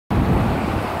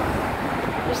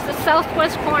the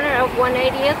southwest corner of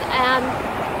 180th and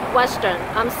Western.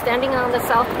 I'm standing on the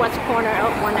southwest corner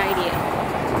of 180th,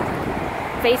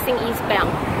 facing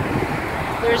eastbound.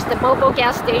 There's the Mobil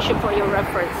gas station for your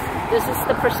reference. This is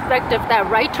the perspective that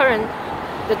right turn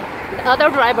the other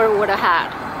driver would have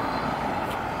had.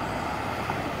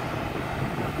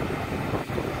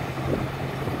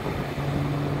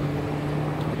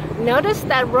 Notice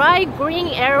that right green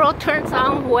arrow turns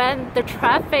on when the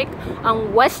traffic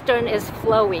on Western is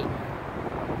flowing.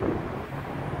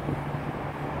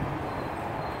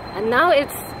 And now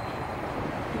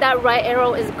that right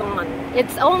arrow is gone.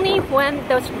 It's only when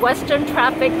those Western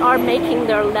traffic are making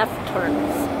their left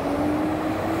turns.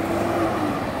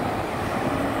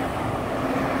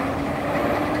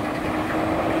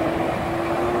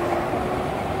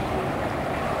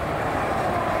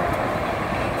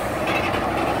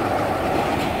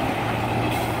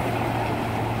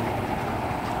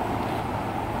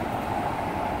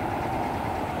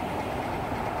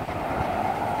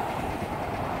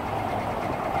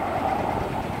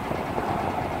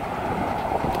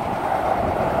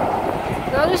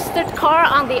 Notice the car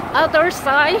on the other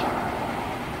side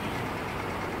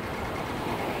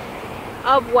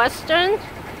of Western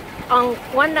on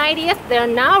 190th. They're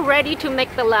now ready to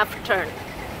make the left turn.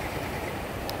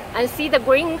 And see, the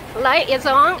green light is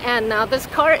on, and now this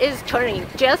car is turning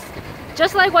just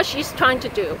like what she's trying to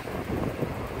do.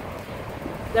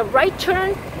 The right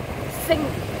turn